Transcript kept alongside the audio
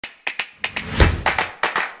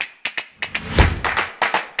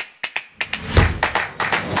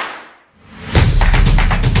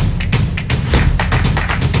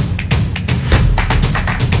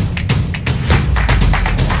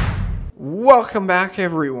Welcome back,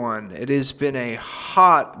 everyone. It has been a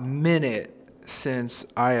hot minute since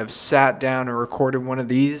I have sat down and recorded one of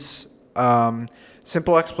these.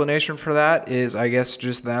 Simple explanation for that is, I guess,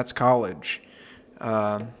 just that's college.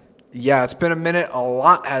 Yeah, it's been a minute. A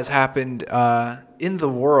lot has happened in the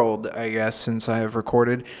world, I guess, since I have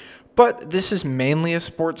recorded. But this is mainly a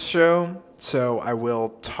sports show, so I will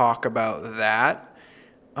talk about that.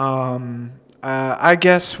 I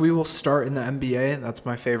guess we will start in the NBA. That's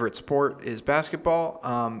my favorite sport, is basketball.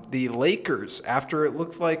 The Lakers, after it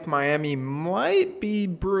looked like Miami might be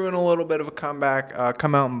brewing a little bit of a comeback,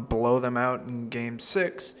 come out and blow them out in Game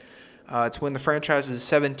 6. To win the franchise's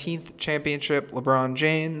 17th championship. LeBron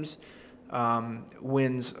James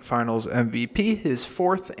wins Finals MVP, his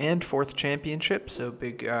fourth championship. So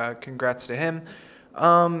big congrats to him.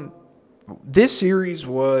 This series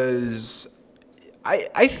was,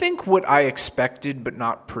 I think, what I expected but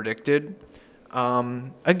not predicted.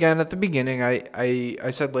 Again, at the beginning, I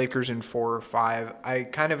said Lakers in 4 or 5. I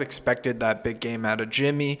kind of expected that big game out of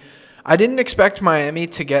Jimmy. I didn't expect Miami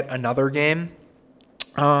to get another game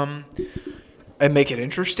and make it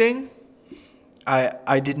interesting.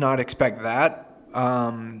 I did not expect that.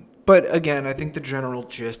 But again, I think the general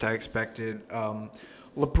gist I expected.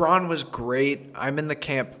 LeBron was great. I'm in the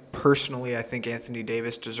camp personally. I think Anthony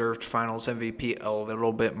Davis deserved Finals MVP a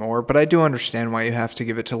little bit more, but I do understand why you have to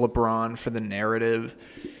give it to LeBron for the narrative.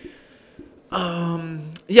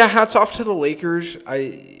 Yeah, hats off to the Lakers. I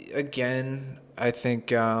think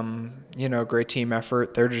great team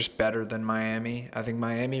effort. They're just better than Miami. I think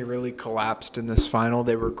Miami really collapsed in this final.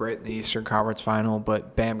 They were great in the Eastern Conference final,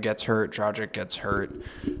 but Bam gets hurt, Dragic gets hurt.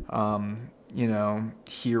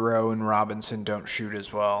 Hero and Robinson don't shoot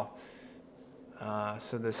as well.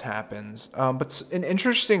 So this happens. But an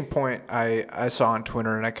interesting point I saw on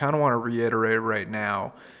Twitter, and I kind of want to reiterate right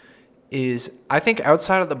now, is I think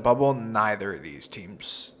outside of the bubble, neither of these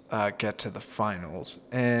teams get to the finals.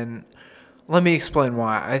 And let me explain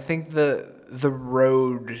why. I think the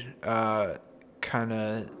road kind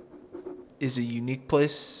of is a unique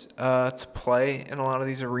place to play in a lot of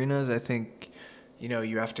these arenas. I think,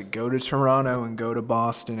 you have to go to Toronto and go to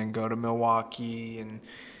Boston and go to Milwaukee and,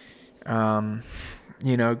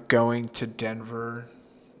 going to Denver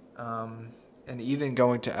and even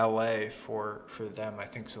going to LA for them, I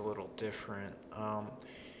think is a little different.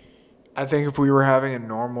 I think if we were having a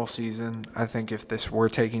normal season, I think if this were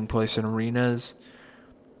taking place in arenas,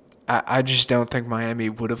 I just don't think Miami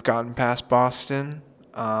would have gotten past Boston.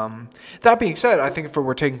 That being said, I think if it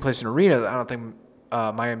were taking place in arenas, I don't think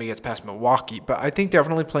Miami gets past Milwaukee. But I think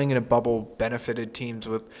definitely playing in a bubble benefited teams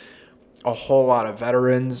with a whole lot of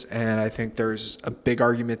veterans, and I think there's a big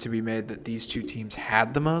argument to be made that these two teams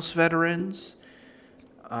had the most veterans.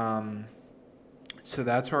 So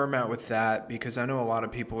that's where I'm at with that, because I know a lot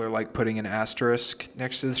of people are putting an asterisk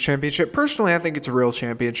next to this championship. Personally, I think it's a real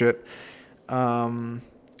championship. I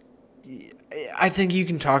think you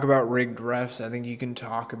can talk about rigged refs. I think you can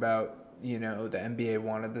talk about, the NBA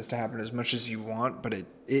wanted this to happen as much as you want, but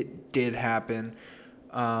it did happen.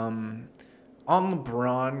 On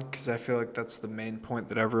LeBron, because I feel like that's the main point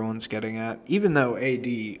that everyone's getting at, even though AD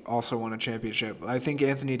also won a championship, I think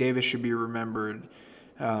Anthony Davis should be remembered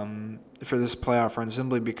for this playoff run,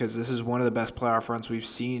 simply because this is one of the best playoff runs we've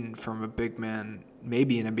seen from a big man,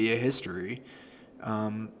 maybe in NBA history.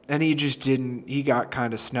 And he got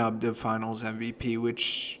kind of snubbed of Finals MVP,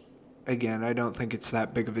 which, again, I don't think it's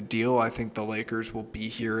that big of a deal. I think the Lakers will be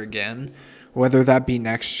here again. Whether that be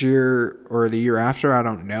next year or the year after, I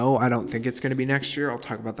don't know. I don't think it's going to be next year. I'll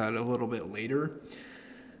talk about that a little bit later.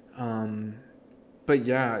 But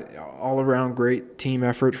yeah, all around great team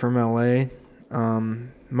effort from LA.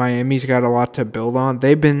 Miami's got a lot to build on.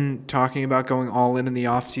 They've been talking about going all in the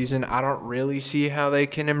offseason. I don't really see how they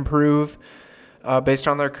can improve based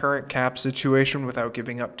on their current cap situation without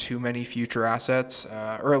giving up too many future assets,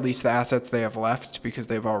 or at least the assets they have left, because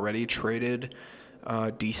they've already traded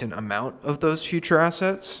a decent amount of those future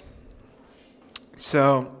assets.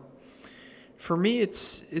 So for me,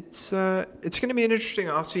 it's going to be an interesting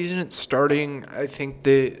offseason. It's starting, I think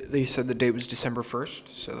they said the date was December 1st,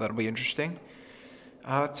 so that'll be interesting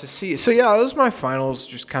to see. So yeah, those are my finals,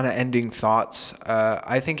 just kind of ending thoughts.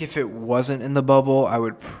 I think if it wasn't in the bubble, I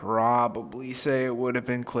would probably say it would have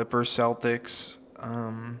been Clippers Celtics,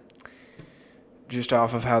 just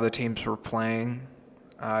off of how the teams were playing.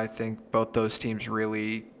 I think both those teams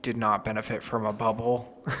really did not benefit from a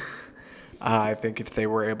bubble. I think if they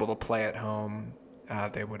were able to play at home,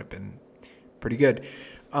 they would have been pretty good.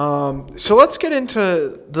 So let's get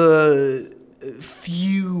into the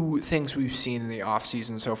few things we've seen in the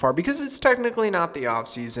offseason so far, because it's technically not the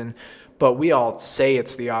offseason, but we all say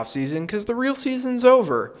it's the offseason because the real season's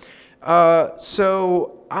over.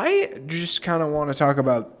 So I just kind of want to talk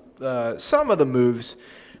about some of the moves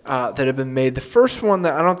that have been made. The first one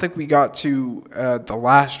that I don't think we got to the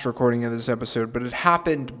last recording of this episode, but it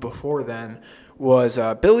happened before then, was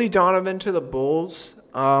Billy Donovan to the Bulls.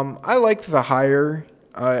 I liked the hire.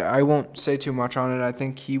 I won't say too much on it. I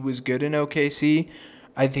think he was good in OKC.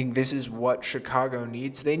 I think this is what Chicago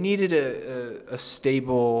needs. They needed a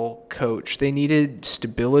stable coach. They needed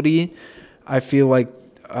stability. I feel like,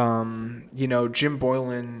 Jim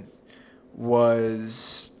Boylan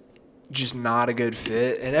was just not a good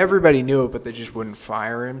fit, and everybody knew it, but they just wouldn't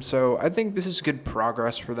fire him. So I think this is good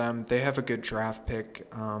progress for them. They have a good draft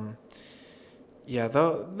pick.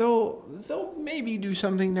 They'll maybe do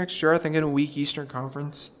something next year. I think in a weak Eastern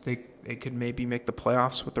Conference, they could maybe make the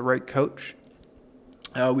playoffs with the right coach.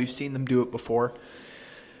 We've seen them do it before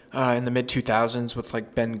in the mid-2000s with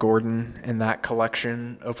like Ben Gordon and that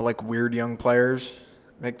collection of like weird young players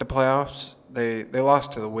make the playoffs. They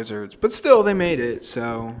lost to the Wizards, but still they made it.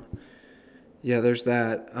 So yeah, there's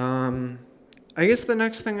that. I guess the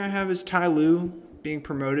next thing I have is Ty Lue being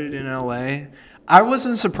promoted in LA. I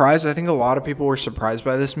wasn't surprised. I think a lot of people were surprised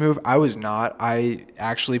by this move. I was not. I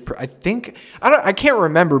can't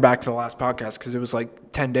remember back to the last podcast because it was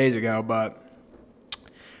like 10 days ago, but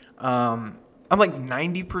I'm like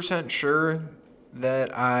 90% sure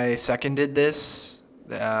that I seconded this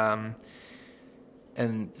and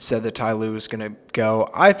said that Ty Lue was going to go.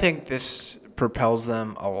 I think this propels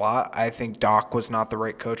them a lot. I think Doc was not the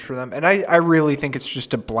right coach for them. And I really think it's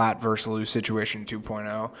just a Blatt versus Lue situation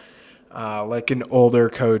 2.0. Like an older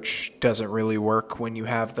coach doesn't really work when you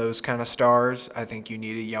have those kind of stars. I think you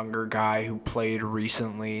need a younger guy who played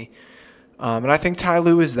recently. And I think Ty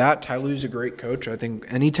Lue is that. Ty Lue's a great coach. I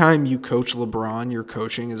think anytime you coach LeBron, your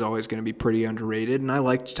coaching is always going to be pretty underrated. And I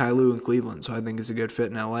liked Ty Lue in Cleveland, so I think he's a good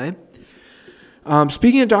fit in LA.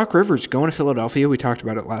 Speaking of Doc Rivers, going to Philadelphia, we talked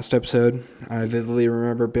about it last episode. I vividly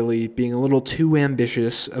remember Billy being a little too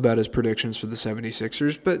ambitious about his predictions for the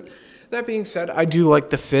 76ers. But that being said, I do like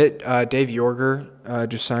the fit. Dave Yorger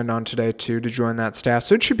just signed on today, too, to join that staff.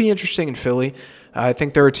 So it should be interesting in Philly. I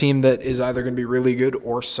think they're a team that is either going to be really good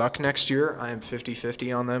or suck next year. I am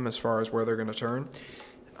 50-50 on them as far as where they're going to turn.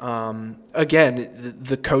 Again,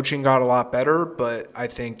 the coaching got a lot better, but I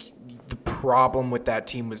think the problem with that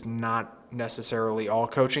team was not necessarily all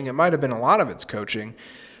coaching. It might have been a lot of its coaching,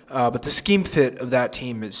 but the scheme fit of that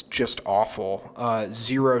team is just awful.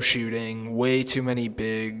 Zero shooting, way too many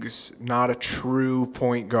bigs, not a true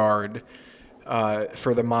point guard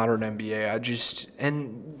for the modern NBA.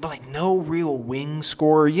 And no real wing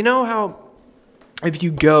scorer. You know how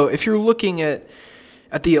if you're looking at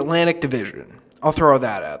the Atlantic Division, I'll throw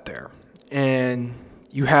that out there, and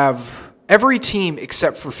you have every team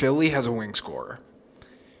except for Philly has a wing scorer.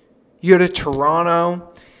 You go to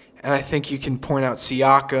Toronto, and I think you can point out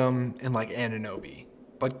Siakam and Anunoby.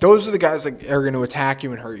 Those are the guys that are going to attack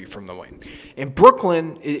you and hurt you from the wing. In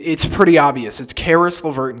Brooklyn, it's pretty obvious. It's Karis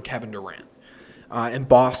LeVert and Kevin Durant. In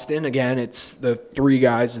Boston, again, it's the three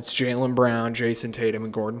guys. It's Jaylen Brown, Jason Tatum,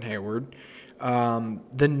 and Gordon Hayward.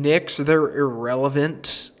 The Knicks, they're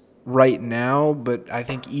irrelevant right now, but I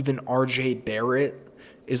think even R.J. Barrett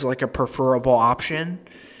is a preferable option.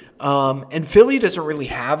 And Philly doesn't really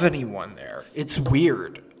have anyone there. It's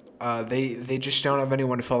weird. They just don't have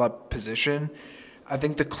anyone to fill that position. I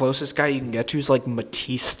think the closest guy you can get to is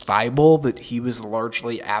Matisse Thybulle, but he was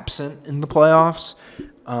largely absent in the playoffs.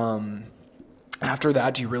 After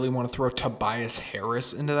that, do you really want to throw Tobias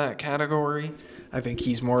Harris into that category? I think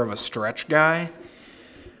he's more of a stretch guy.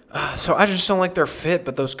 So I just don't like their fit,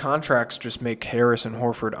 but those contracts just make Harris and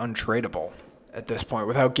Horford untradeable at this point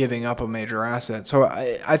without giving up a major asset. So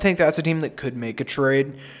I think that's a team that could make a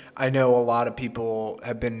trade. I know a lot of people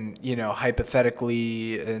have been,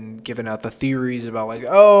 hypothetically and giving out the theories about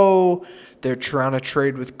they're trying to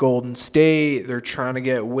trade with Golden State. They're trying to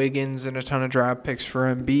get Wiggins and a ton of draft picks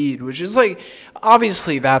for Embiid, which is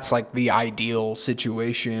obviously that's the ideal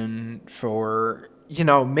situation for,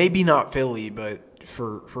 maybe not Philly, but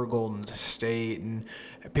for Golden State. And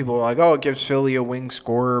people are it gives Philly a wing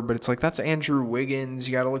scorer, but it's that's Andrew Wiggins.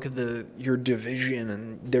 You got to look at your division,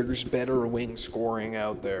 and there's better wing scoring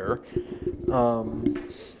out there.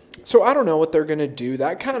 So I don't know what they're going to do.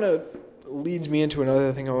 That kind of leads me into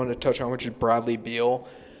another thing I want to touch on, which is Bradley Beal.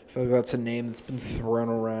 I feel that's a name that's been thrown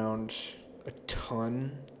around a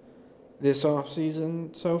ton this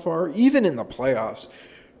offseason so far. Even in the playoffs,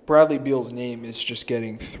 Bradley Beal's name is just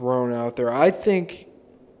getting thrown out there. I think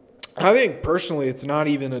I think personally it's not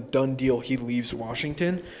even a done deal he leaves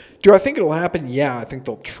Washington. Do I think it'll happen? Yeah, I think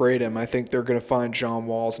they'll trade him. I think they're going to find John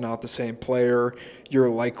Wall's not the same player. You're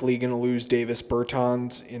likely going to lose Davis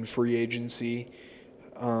Bertans in free agency.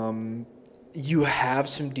 You have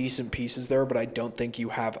some decent pieces there, but I don't think you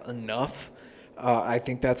have enough. I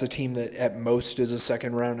think that's a team that at most is a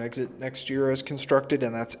second round exit next year as constructed,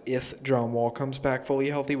 and that's if John Wall comes back fully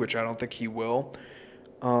healthy, which I don't think he will.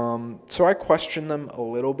 So I question them a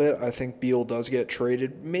little bit. I think Beal does get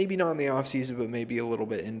traded, maybe not in the offseason, but maybe a little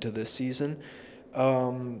bit into this season.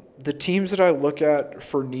 The teams that I look at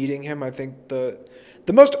for needing him, I think the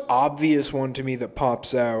most obvious one to me that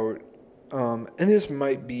pops out, and this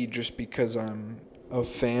might be just because I'm a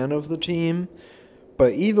fan of the team,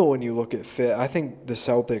 but even when you look at fit, I think the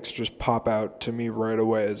Celtics just pop out to me right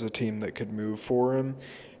away as a team that could move for him.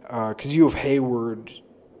 Because you have Hayward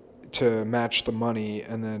to match the money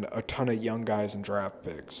and then a ton of young guys and draft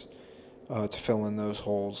picks to fill in those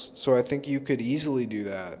holes. So I think you could easily do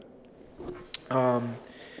that.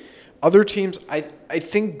 Other teams, I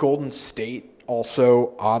think Golden State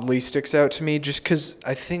also oddly sticks out to me just because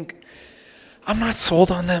I think I'm not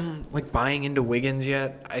sold on them like buying into Wiggins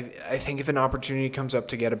yet. I think if an opportunity comes up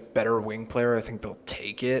to get a better wing player, I think they'll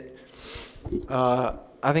take it. I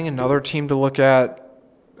think another team to look at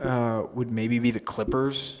would maybe be the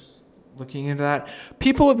Clippers. Looking into that,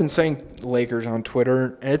 people have been saying Lakers on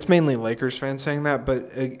Twitter, and it's mainly Lakers fans saying that. But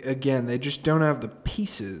again, they just don't have the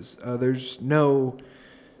pieces. There's no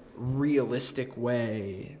realistic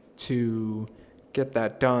way to get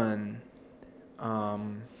that done.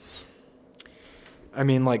 I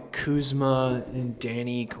mean, like Kuzma and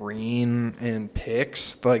Danny Green and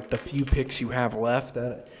picks, like the few picks you have left,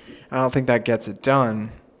 I don't think that gets it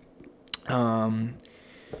done.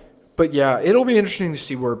 But yeah, it'll be interesting to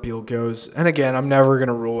see where Beal goes. And again, I'm never going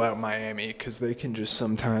to rule out Miami because they can just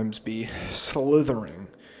sometimes be slithering.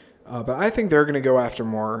 But I think they're going to go after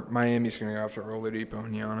more. Miami's going to go after Oladipo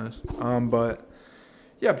and Giannis. But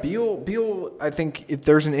yeah, Beal, I think if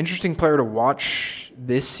there's an interesting player to watch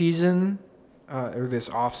this season, or this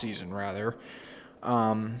offseason rather,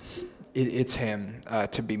 it's him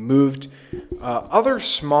to be moved. Other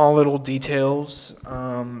small little details,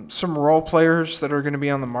 some role players that are going to be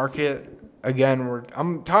on the market. Again,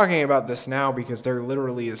 I'm talking about this now because there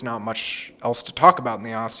literally is not much else to talk about in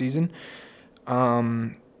the offseason.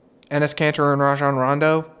 Enes Kanter and Rajon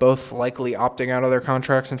Rondo, both likely opting out of their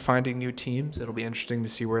contracts and finding new teams. It'll be interesting to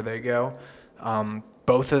see where they go.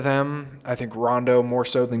 Both of them, I think Rondo more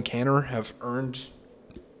so than Kanter, have earned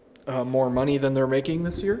more money than they're making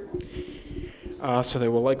this year. So they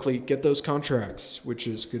will likely get those contracts, which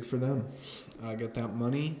is good for them. Get that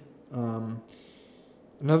money.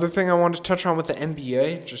 Another thing I wanted to touch on with the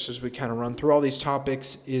NBA, just as we kind of run through all these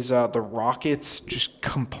topics, is the Rockets' just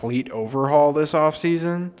complete overhaul this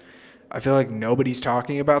offseason. I feel like nobody's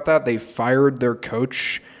talking about that. They fired their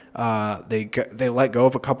coach. They let go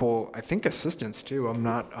of a couple, I think, assistants too. I'm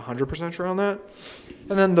not 100% sure on that.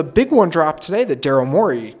 And then the big one dropped today that Daryl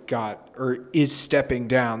Morey got or is stepping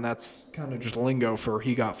down. That's kind of just lingo for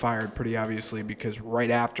he got fired pretty obviously because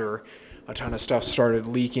right after a ton of stuff started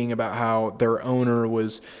leaking about how their owner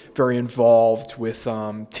was very involved with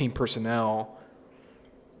team personnel,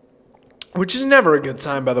 which is never a good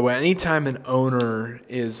sign, by the way. Anytime an owner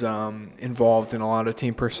is involved in a lot of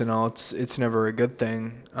team personnel, it's never a good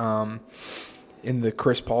thing. In the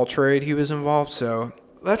Chris Paul trade, he was involved, so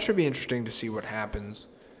that should be interesting to see what happens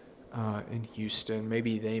in Houston.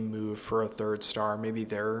 Maybe they move for a third star. Maybe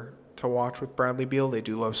they're to watch with Bradley Beal. They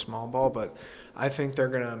do love small ball, but I think they're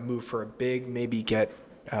going to move for a big, maybe get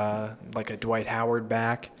like a Dwight Howard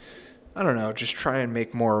back. I don't know, just try and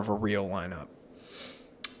make more of a real lineup.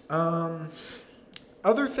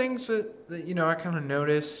 Other things that I kind of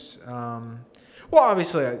noticed. Well,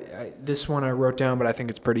 obviously, this one I wrote down, but I think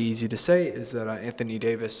it's pretty easy to say, is that Anthony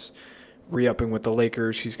Davis re-upping with the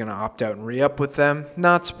Lakers. He's going to opt out and re-up with them.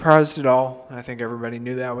 Not surprised at all. I think everybody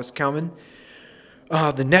knew that was coming.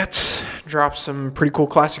 The Nets dropped some pretty cool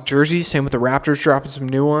classic jerseys. Same with the Raptors dropping some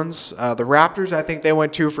new ones. The Raptors, I think they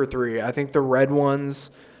went 2 for 3. I think the red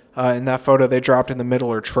ones in that photo they dropped in the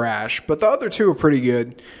middle are trash, but the other two are pretty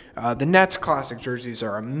good. The Nets classic jerseys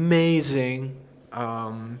are amazing.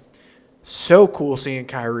 So cool seeing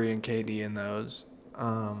Kyrie and KD in those.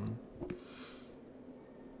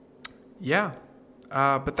 Yeah.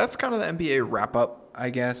 But that's kind of the NBA wrap-up,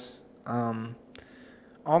 I guess.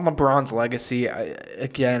 On LeBron's legacy,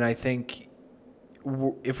 I think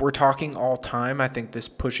if we're talking all-time, I think this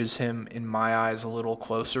pushes him, in my eyes, a little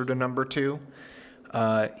closer to number 2.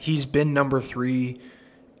 He's been number 3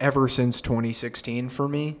 ever since 2016 for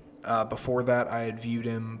me. Before that, I had viewed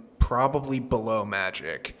him probably below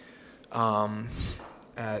Magic,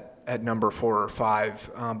 at number 4 or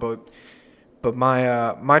 5. But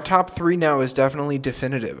my top 3 now is definitely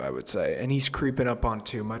definitive, I would say, and he's creeping up on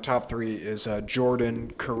 2. My top 3 is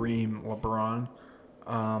Jordan, Kareem, LeBron.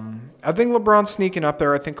 I think LeBron's sneaking up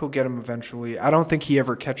there. I think he'll get him eventually. I don't think he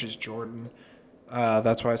ever catches Jordan.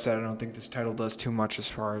 That's why I said I don't think this title does too much as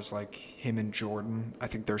far as like him and Jordan. I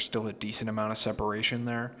think there's still a decent amount of separation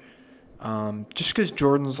there. Just because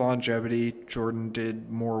Jordan's longevity, Jordan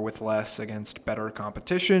did more with less against better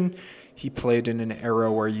competition. He played in an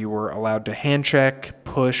era where you were allowed to hand check,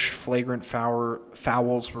 push, flagrant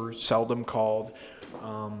fouls were seldom called.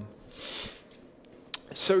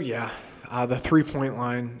 So yeah, the 3-point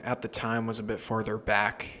line at the time was a bit farther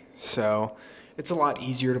back. So it's a lot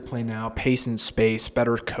easier to play now. Pace and space,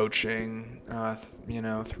 better coaching,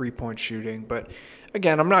 3-point shooting. But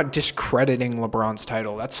again, I'm not discrediting LeBron's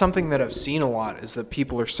title. That's something that I've seen a lot is that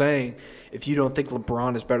people are saying, if you don't think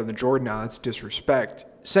LeBron is better than Jordan now, that's disrespect.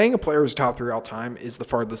 Saying a player is top 3 all time is the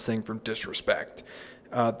farthest thing from disrespect.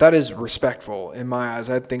 That is respectful. In my eyes,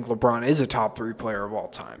 I think LeBron is a top 3 player of all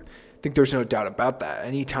time. I think there's no doubt about that.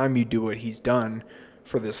 Anytime you do what he's done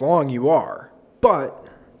for this long, you are. But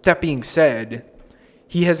that being said,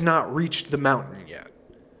 he has not reached the mountain yet.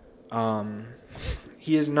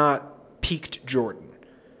 He has not peaked Jordan.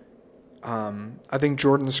 I think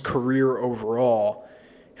Jordan's career overall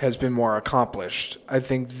has been more accomplished. I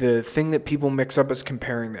think the thing that people mix up is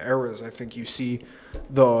comparing the eras. I think you see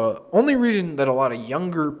the only reason that a lot of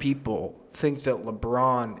younger people think that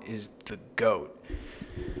LeBron is the GOAT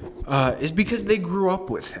is because they grew up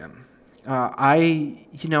with him.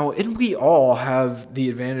 And we all have the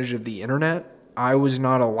advantage of the internet. I was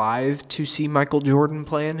not alive to see Michael Jordan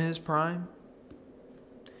play in his prime.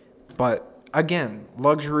 But again,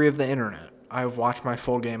 luxury of the internet. I've watched my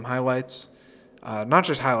full game highlights. Not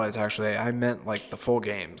just highlights, actually. I meant like the full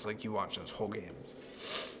games. Like you watch those whole games.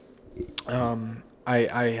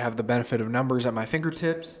 I have the benefit of numbers at my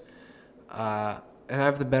fingertips. And I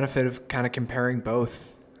have the benefit of kind of comparing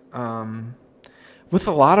both. With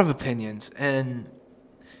a lot of opinions. And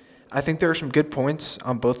I think there are some good points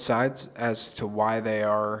on both sides as to why they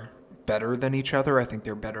are better than each other. I think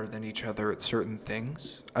they're better than each other at certain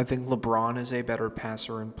things. I think LeBron is a better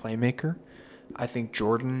passer and playmaker. I think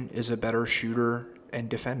Jordan is a better shooter and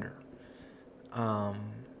defender.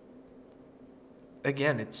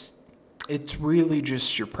 Again, it's really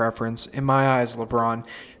just your preference. In my eyes, LeBron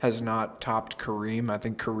has not topped Kareem. I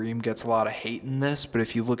think Kareem gets a lot of hate in this, but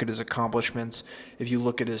if you look at his accomplishments, if you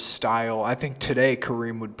look at his style, I think today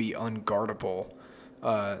Kareem would be unguardable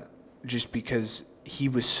just because he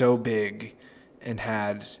was so big and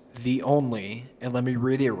had the only, and let me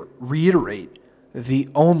reiterate, the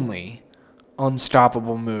only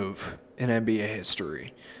unstoppable move in NBA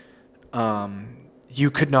history.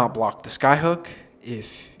 You could not block the skyhook.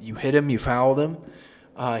 If you hit him, you fouled him.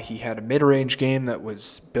 He had a mid-range game that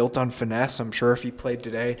was built on finesse. I'm sure if he played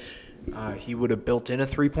today, he would have built in a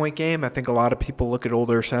 3-point game. I think a lot of people look at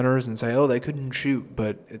older centers and say, oh, they couldn't shoot.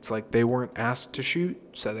 But it's like they weren't asked to shoot,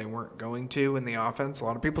 so they weren't going to in the offense. A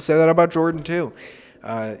lot of people say that about Jordan, too.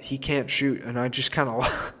 He can't shoot, and I just kind of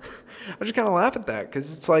laugh at that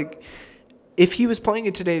because it's like if he was playing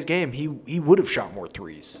in today's game, he would have shot more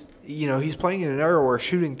threes. He's playing in an era where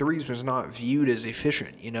shooting threes was not viewed as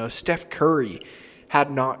efficient. Steph Curry had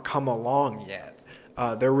not come along yet.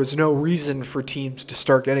 There was no reason for teams to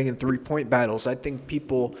start getting in 3-point battles. I think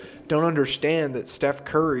people don't understand that Steph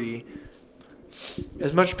Curry,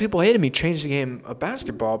 as much as people hate him, he changed the game of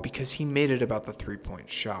basketball because he made it about the 3-point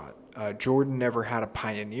shot. Jordan never had a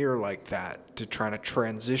pioneer like that to try to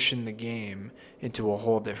transition the game into a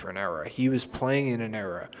whole different era. He was playing in an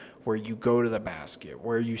era where you go to the basket,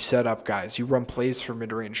 where you set up guys, you run plays for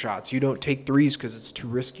mid-range shots. You don't take threes because it's too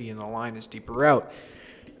risky and the line is deeper out.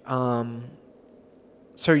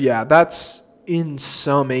 So yeah, that's in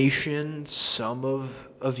summation some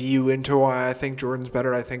of you into why I think Jordan's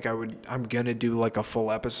better. I think I'm gonna do like a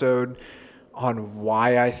full episode on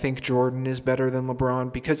why I think Jordan is better than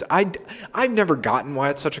LeBron because I've never gotten why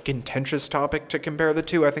it's such a contentious topic to compare the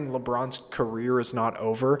two. I think LeBron's career is not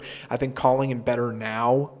over. I think calling him better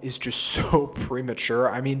now is just so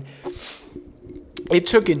premature. I mean, it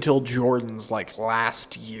took until Jordan's like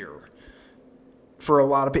last year for a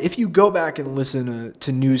lot of people. If you go back and listen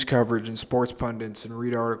to news coverage and sports pundits and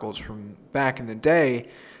read articles from back in the day,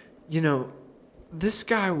 this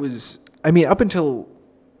guy was, up until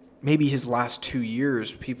maybe his last 2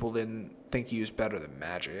 years, people didn't think he was better than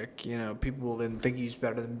Magic. People didn't think he was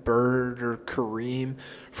better than Bird or Kareem.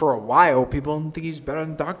 For a while, people didn't think he was better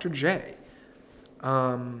than Dr. J.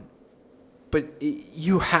 But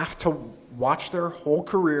you have to watch their whole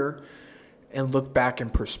career and look back in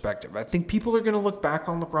perspective. I think people are going to look back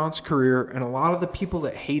on LeBron's career, and a lot of the people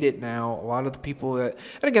that hate it now, a lot of the people that,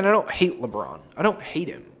 and again, I don't hate LeBron. I don't hate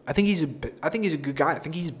him. I think he's a good guy. I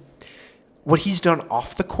think what he's done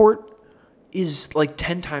off the court is like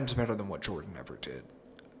 10 times better than what Jordan ever did.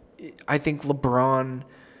 I think LeBron,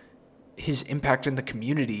 his impact in the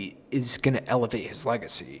community is going to elevate his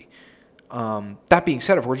legacy. That being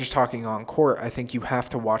said, if we're just talking on court, I think you have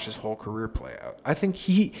to watch his whole career play out. I think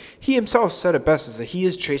he himself said it best, is that he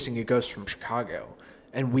is chasing a ghost from Chicago,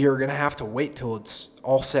 and we are going to have to wait till it's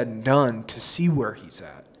all said and done to see where he's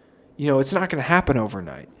at. It's not going to happen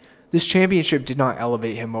overnight. This championship did not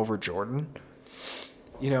elevate him over Jordan.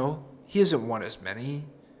 He hasn't won as many.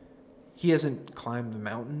 He hasn't climbed the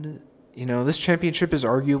mountain. This championship is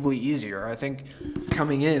arguably easier. I think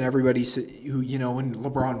coming in, everybody who, when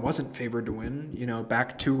LeBron wasn't favored to win,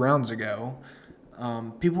 back 2 rounds ago,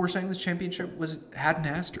 people were saying this championship had an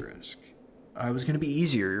asterisk. It was going to be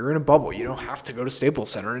easier. You're in a bubble. You don't have to go to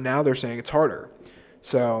Staples Center. And now they're saying it's harder.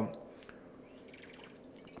 So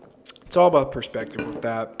it's all about perspective with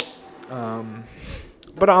that.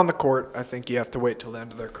 But on the court, I think you have to wait till the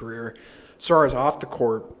end of their career. As far as off the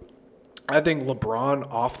court, I think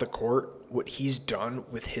LeBron off the court, what he's done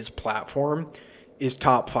with his platform is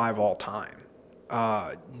top 5 all time.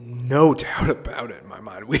 No doubt about it in my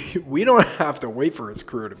mind. We don't have to wait for his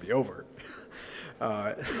career to be over.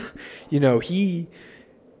 He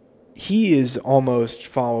is almost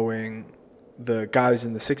following the guys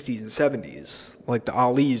in the 60s and 70s, like the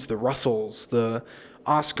Alis, the Russells, the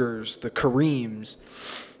Oscars, the Kareems,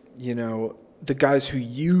 the guys who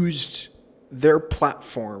used their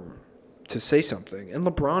platform to say something. And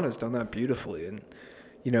LeBron has done that beautifully. And,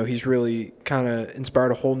 he's really kind of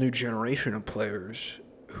inspired a whole new generation of players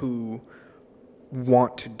who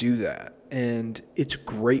want to do that. And it's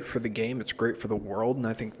great for the game. It's great for the world. And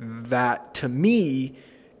I think that, to me,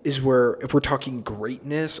 is where, if we're talking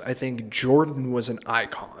greatness, I think Jordan was an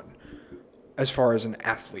icon as far as an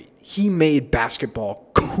athlete. He made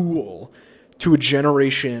basketball cool to a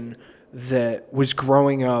generation that was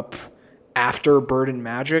growing up after Bird and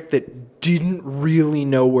Magic that didn't really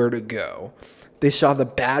know where to go. They saw the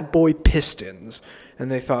bad boy Pistons and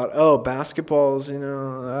they thought, oh, basketball's, I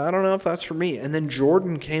don't know if that's for me. And then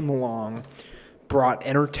Jordan came along, brought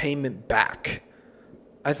entertainment back.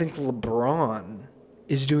 I think LeBron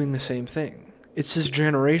is doing the same thing. It's this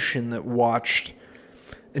generation that watched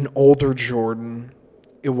an older Jordan,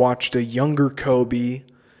 it watched a younger Kobe,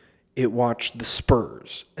 it watched the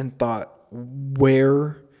Spurs and thought,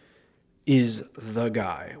 where is the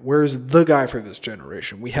guy? Where's the guy for this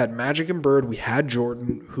generation? We had Magic and Bird. We had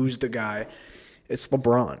Jordan. Who's the guy? It's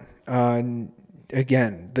LeBron.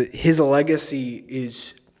 Again, his legacy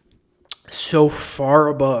is so far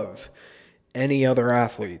above any other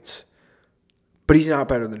athletes, but he's not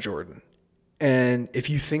better than Jordan. And if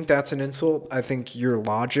you think that's an insult, I think your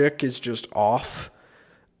logic is just off.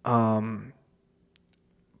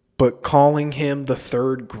 But calling him the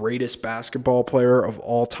 3rd greatest basketball player of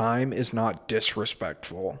all time is not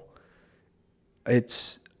disrespectful.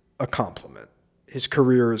 It's a compliment. His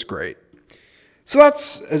career is great. So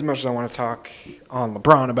that's as much as I want to talk on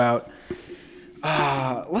LeBron about.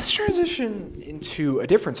 Let's transition into a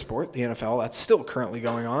different sport, the NFL. That's still currently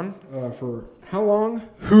going on. For how long?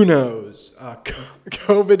 Who knows?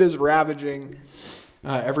 COVID is ravaging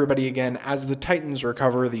everybody again. As the Titans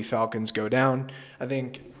recover, the Falcons go down. I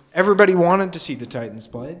think everybody wanted to see the Titans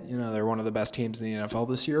play. They're one of the best teams in the NFL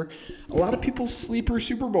this year. A lot of people's sleeper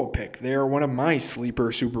Super Bowl pick. They are one of my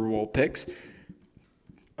sleeper Super Bowl picks.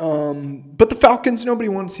 But the Falcons, nobody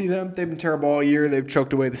wanted to see them. They've been terrible all year. They've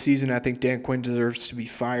choked away the season. I think Dan Quinn deserves to be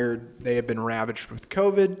fired. They have been ravaged with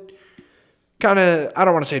COVID. Kind of, I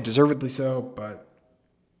don't want to say deservedly so, but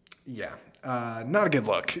yeah, not a good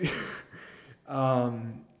look.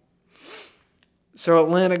 So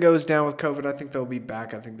Atlanta goes down with COVID. I think they'll be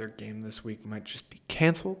back. I think their game this week might just be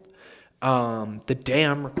canceled. The day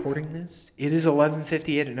I'm recording this, it is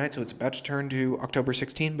 11:58 at night, so it's about to turn to October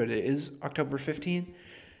 16, but it is October 15.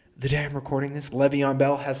 The day I'm recording this, Le'Veon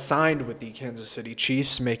Bell has signed with the Kansas City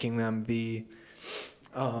Chiefs, making them the,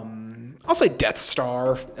 I'll say, Death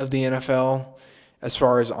Star of the NFL as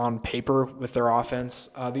far as on paper with their offense.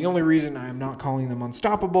 The only reason I'm not calling them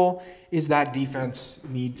unstoppable is that defense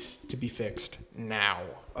needs to be fixed now.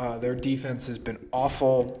 Their defense has been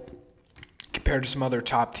awful compared to some other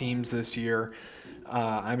top teams this year.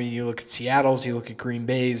 You look at Seattle's, you look at Green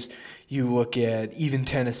Bay's, you look at even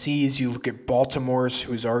Tennessee's, you look at Baltimore's,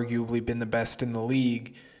 who's arguably been the best in the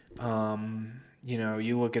league.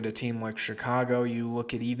 You look at a team like Chicago, you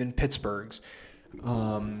look at even Pittsburgh's,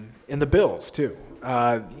 and the Bills too.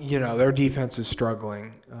 Their defense is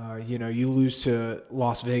struggling. You lose to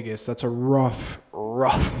Las Vegas. That's a rough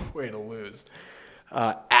way to lose.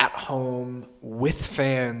 At home with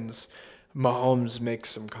fans, Mahomes makes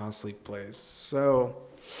some costly plays. So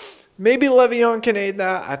maybe Le'Veon can aid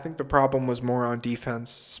that. I think the problem was more on defense,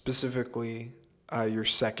 specifically your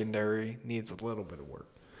secondary needs a little bit of work.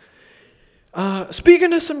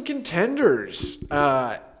 Speaking of some contenders,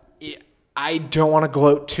 I don't want to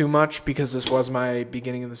gloat too much because this was my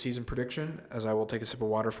beginning of the season prediction, as I will take a sip of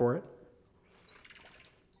water for it.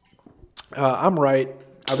 I'm right.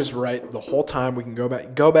 I was right the whole time. We can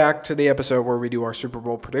go back to the episode where we do our Super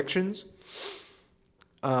Bowl predictions.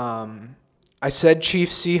 I said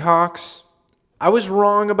Chiefs Seahawks. I was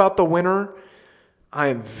wrong about the winner. I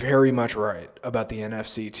am very much right about the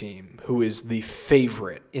NFC team, who is the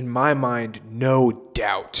favorite. In my mind, no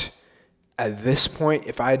doubt. At this point,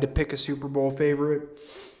 if I had to pick a Super Bowl favorite,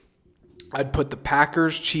 I'd put the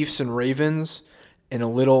Packers, Chiefs, and Ravens in a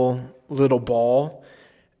little ball,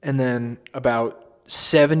 and then about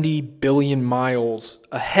 70 billion miles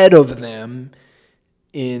ahead of them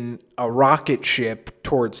in a rocket ship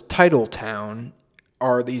towards Titletown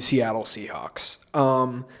are the Seattle Seahawks.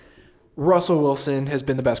 Russell Wilson has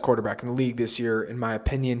been the best quarterback in the league this year. In my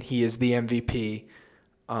opinion, he is the MVP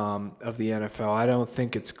of the NFL. I don't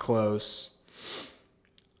think it's close.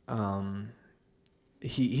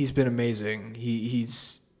 He's been amazing.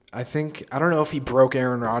 I don't know if he broke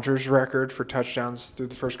Aaron Rodgers' record for touchdowns through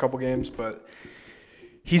the first couple games, but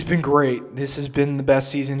he's been great. This has been the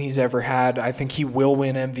best season he's ever had. I think he will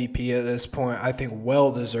win MVP at this point. I think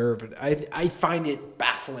well deserved. I find it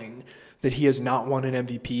baffling that he has not won an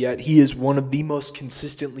MVP yet. He is one of the most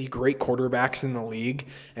consistently great quarterbacks in the league,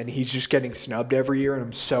 and he's just getting snubbed every year, and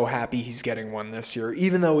I'm so happy he's getting one this year.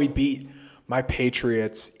 Even though he beat my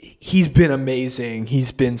Patriots, he's been amazing.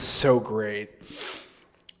 He's been so great.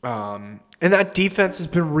 And that defense has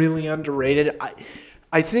been really underrated.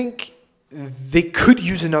 I think they could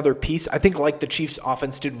use another piece. I think like the Chiefs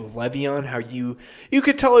offense did with Le'Veon, how you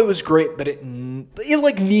could tell it was great, but it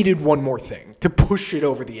needed one more thing to push it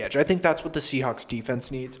over the edge. I think that's what the Seahawks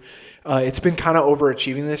defense needs. It's been kind of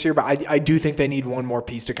overachieving this year, but I do think they need one more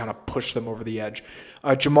piece to kind of push them over the edge.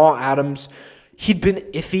 Jamal Adams, he'd been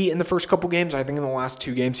iffy in the first couple games. I think in the last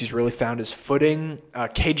 2 games he's really found his footing.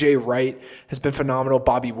 KJ Wright has been phenomenal.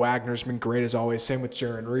 Bobby Wagner's been great as always. Same with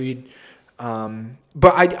Jaron Reed.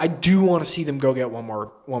 But I do want to see them go get one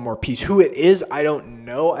more piece. Who it is, I don't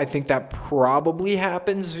know. I think that probably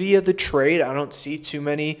happens via the trade. I don't see too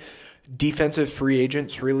many defensive free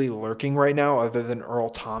agents really lurking right now other than Earl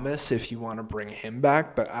Thomas if you want to bring him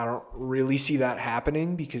back. But I don't really see that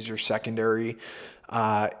happening because your secondary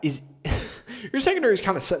is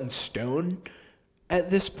kind of set in stone at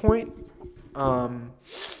this point.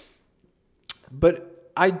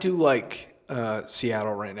 But I do like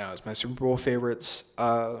Seattle right now as my Super Bowl favorites.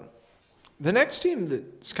 The next team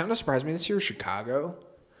that's kind of surprised me this year is Chicago.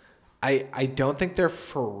 I don't think they're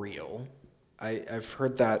for real. I've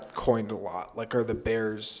heard that coined a lot. Like, are the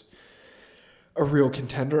Bears a real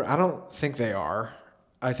contender? I don't think they are.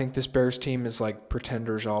 I think this Bears team is like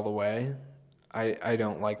pretenders all the way. I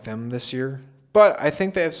don't like them this year. But I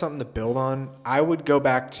think they have something to build on. I would go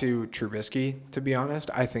back to Trubisky, to be honest.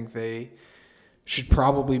 I think they should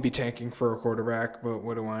probably be tanking for a quarterback, but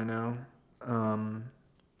what do I know?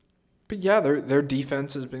 But yeah, their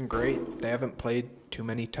defense has been great. They haven't played too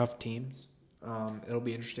many tough teams. It'll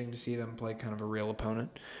be interesting to see them play kind of a real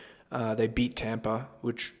opponent. They beat Tampa,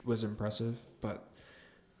 which was impressive, but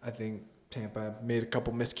I think Tampa made a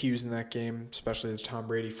couple miscues in that game, especially as Tom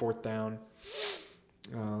Brady 4th down.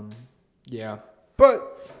 Yeah,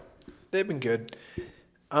 but they've been good.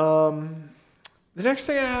 The next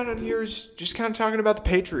thing I had on here is just kind of talking about the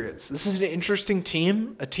Patriots. This is an interesting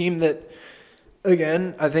team, a team that,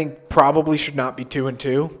 again, I think probably should not be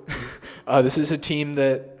 2-2. This is a team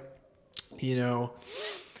that,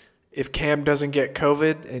 if Cam doesn't get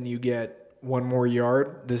COVID and you get one more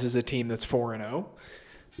yard, this is a team that's 4-0.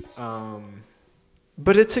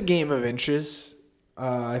 But it's a game of inches.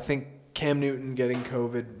 I think Cam Newton getting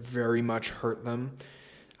COVID very much hurt them.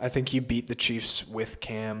 I think he beat the Chiefs with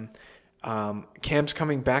Cam. Cam's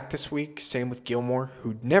coming back this week. Same with Gilmore,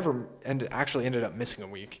 who actually ended up missing a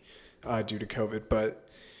week due to COVID. But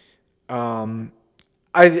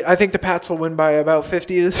I think the Pats will win by about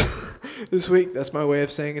 50 this week. That's my way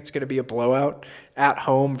of saying it's going to be a blowout at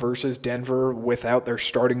home versus Denver without their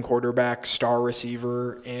starting quarterback, star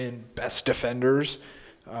receiver, and best defenders.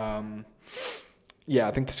 Yeah,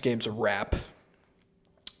 I think this game's a wrap.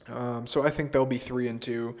 So I think they'll be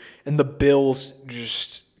 3-2, and the Bills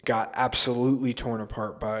just got absolutely torn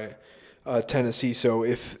apart by Tennessee. So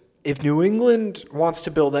if New England wants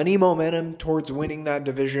to build any momentum towards winning that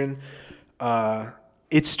division,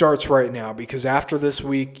 it starts right now, because after this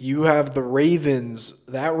week you have the Ravens.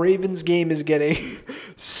 That Ravens game is getting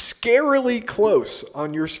scarily close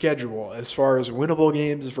on your schedule as far as winnable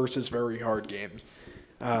games versus very hard games.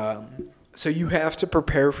 So you have to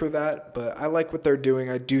prepare for that, but I like what they're doing.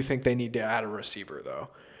 I do think they need to add a receiver, though.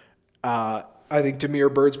 I think Damiere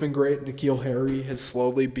Bird's been great. N'Keal Harry has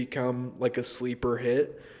slowly become like a sleeper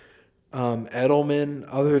hit. Edelman,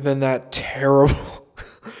 other than that terrible,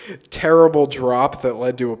 terrible drop that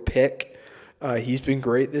led to a pick, he's been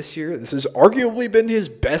great this year. This has arguably been his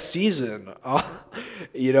best season.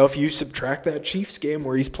 If you subtract that Chiefs game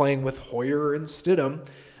where he's playing with Hoyer and Stidham,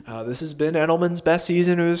 this has been Edelman's best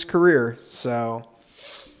season of his career. So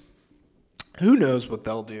who knows what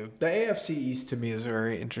they'll do. The AFC East to me is a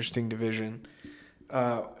very interesting division.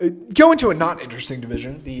 Going to a not interesting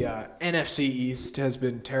division, the NFC East has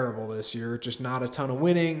been terrible this year. Just not a ton of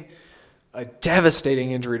winning. A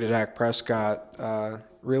devastating injury to Dak Prescott.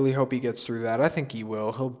 Really hope he gets through that. I think he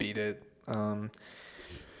will. He'll beat it.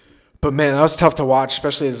 But man, that was tough to watch,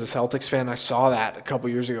 especially as a Celtics fan. I saw that a couple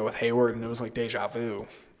years ago with Hayward, and it was like deja vu.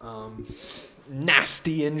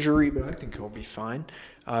 Nasty injury, but I think he'll be fine.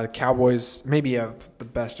 The Cowboys maybe have the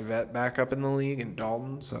best vet backup in the league in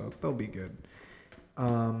Dalton, so they'll be good.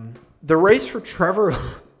 The race for Trevor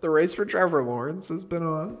Lawrence has been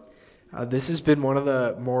on. This has been one of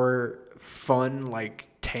the more fun, like,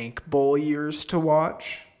 Tank Bowl years to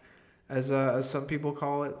watch, as some people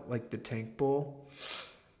call it, like the Tank Bowl.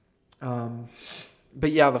 But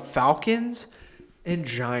yeah, the Falcons and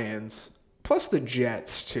Giants, plus the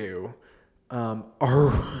Jets too,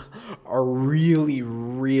 are really,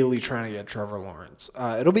 really trying to get Trevor Lawrence.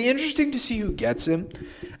 It'll be interesting to see who gets him.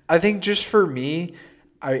 I think just for me,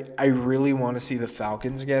 I really want to see the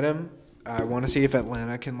Falcons get him. I want to see if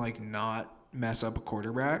Atlanta can not mess up a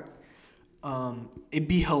quarterback. It'd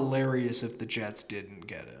be hilarious if the Jets didn't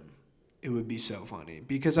get him. It would be so funny,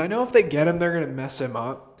 because I know if they get him, they're gonna mess him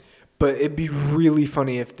up. But it'd be really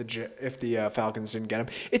funny if the Falcons didn't get him.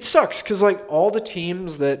 It sucks because all the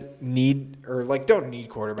teams that need or don't need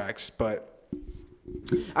quarterbacks, but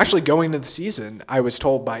actually going into the season, I was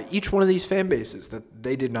told by each one of these fan bases that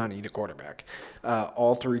they did not need a quarterback.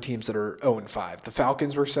 All three teams that are 0-5. The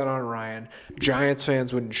Falcons were set on Ryan. Giants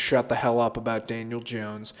fans wouldn't shut the hell up about Daniel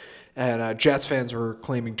Jones. And Jets fans were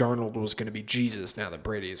claiming Darnold was going to be Jesus now that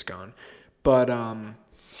Brady is gone. But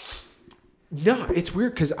no, it's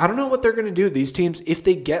weird because I don't know what they're going to do. These teams, if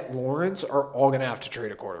they get Lawrence, are all going to have to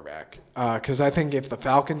trade a quarterback. Because I think if the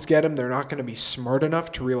Falcons get him, they're not going to be smart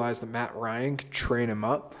enough to realize that Matt Ryan could train him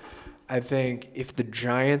up. I think if the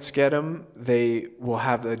Giants get him, they will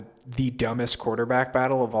have the dumbest quarterback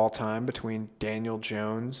battle of all time between Daniel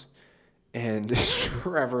Jones and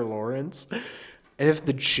Trevor Lawrence. And if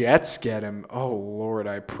the Jets get him, oh, Lord,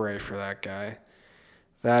 I pray for that guy.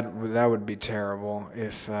 That would be terrible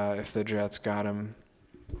if the Jets got him.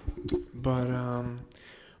 But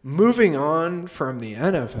moving on from the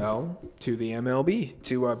NFL to the MLB,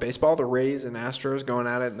 to baseball, the Rays and Astros going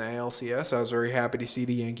at it in the ALCS. I was very happy to see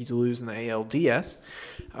the Yankees lose in the ALDS.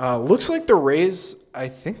 Looks like the Rays, I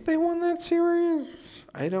think they won that series.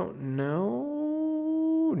 I don't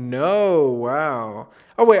know. No, wow.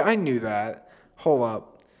 Oh, wait, I knew that. Hold up.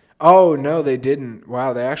 Oh, no, they didn't.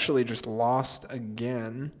 Wow, they actually just lost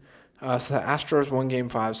again. So the Astros won Game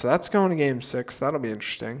 5, so that's going to Game 6. That'll be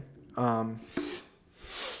interesting. And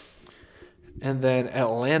then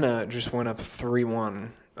Atlanta just went up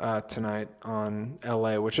 3-1 tonight on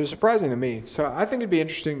LA, which is surprising to me. So I think it'd be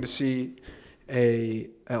interesting to see a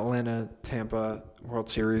Atlanta-Tampa World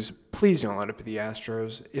Series. Please don't let it be the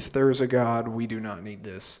Astros. If there is a God, we do not need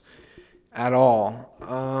this at all.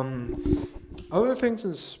 Other things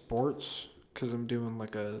in sports, because I'm doing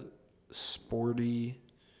a sporty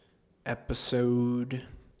episode.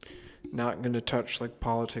 Not going to touch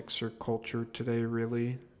politics or culture today,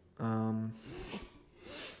 really.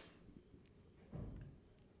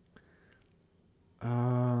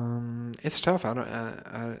 It's tough.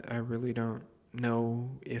 I really don't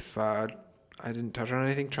know if I didn't touch on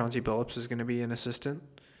anything. Chauncey Billups is going to be an assistant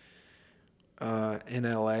in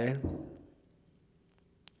LA.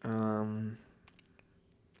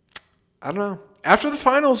 I don't know. After the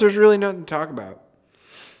finals, there's really nothing to talk about.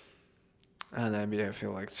 And I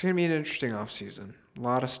feel like it's going to be an interesting offseason. A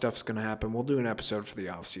lot of stuff's going to happen. We'll do an episode for the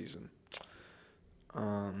offseason.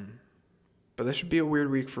 But this should be a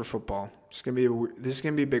weird week for football. This is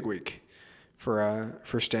going to be a big week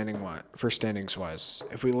for standings wise.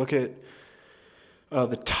 If we look at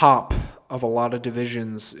the top of a lot of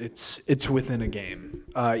divisions, it's within a game.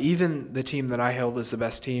 Even the team that I held as the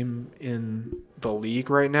best team in the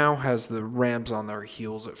league right now has the Rams on their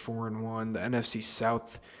heels at 4-1. The NFC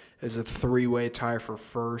South is a three-way tie for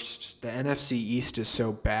first. The NFC East is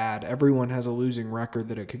so bad. Everyone has a losing record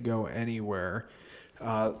that it could go anywhere.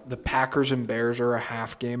 The Packers and Bears are a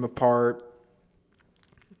half game apart.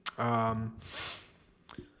 Again,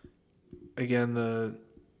 the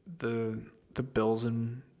Bills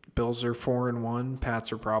are 4-1.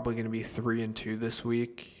 Pats are probably going to be 3-2 this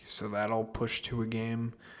week, so that'll push to a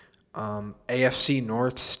game. AFC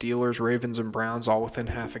North, Steelers, Ravens, and Browns all within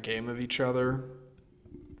half a game of each other.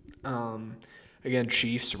 Again,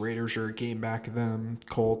 Chiefs, Raiders are a game back of them.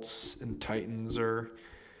 Colts and Titans are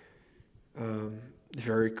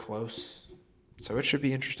very close. So it should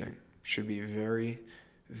be interesting. Should be very,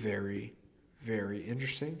 very, very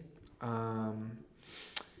interesting.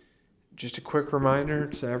 Just a quick reminder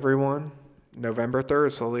to everyone, November 3rd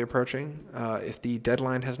is slowly approaching. If the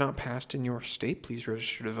deadline has not passed in your state, please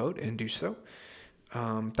register to vote and do so.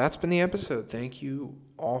 That's been the episode. Thank you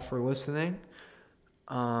all for listening.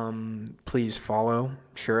 Please follow,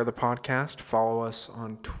 share the podcast. Follow us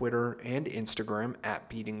on Twitter and Instagram at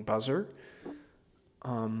Beating Buzzer.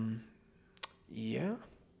 Yeah,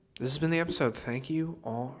 this has been the episode. Thank you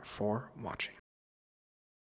all for watching.